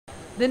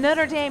The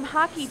Notre Dame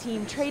hockey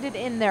team traded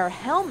in their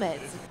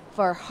helmets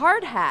for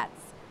hard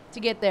hats to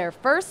get their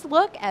first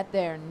look at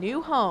their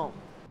new home.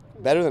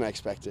 Better than I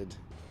expected.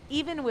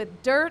 Even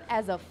with dirt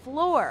as a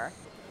floor,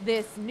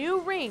 this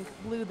new rink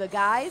blew the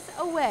guys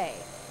away.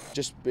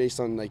 Just based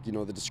on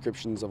the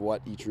descriptions of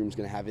what each room's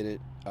going to have in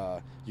it,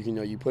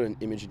 you put an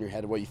image in your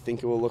head of what you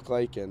think it will look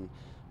like, and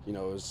it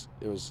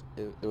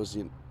was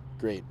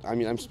great. I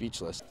mean, I'm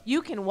speechless.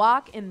 You can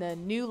walk in the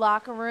new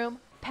locker room,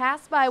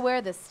 pass by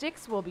where the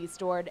sticks will be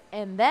stored,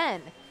 and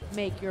then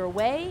make your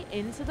way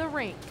into the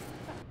rink.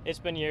 It's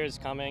been years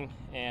coming,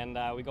 and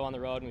we go on the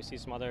road and we see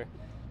some other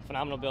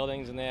phenomenal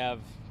buildings, and they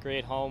have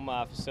great home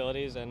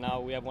facilities, and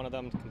now we have one of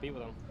them to compete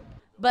with them.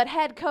 But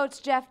head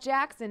coach Jeff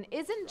Jackson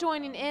isn't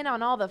joining in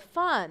on all the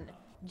fun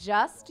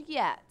just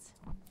yet.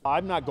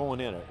 I'm not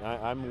going in it.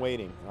 I'm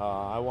waiting.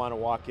 I want to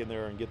walk in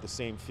there and get the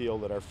same feel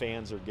that our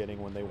fans are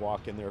getting when they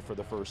walk in there for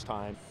the first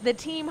time. The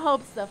team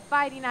hopes the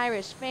Fighting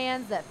Irish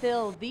fans that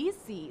fill these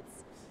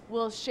seats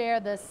will share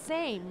the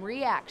same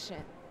reaction.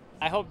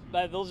 I hope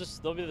that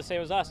they'll be the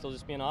same as us. They'll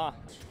just be in awe.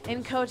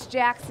 And Coach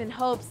Jackson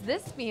hopes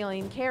this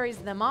feeling carries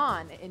them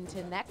on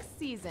into next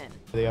season.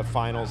 They have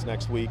finals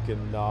next week,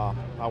 and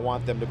I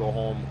want them to go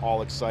home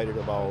all excited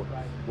about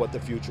what the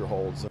future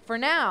holds. For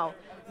now,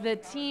 the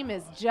team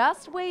is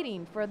just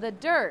waiting for the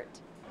dirt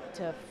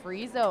to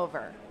freeze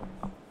over.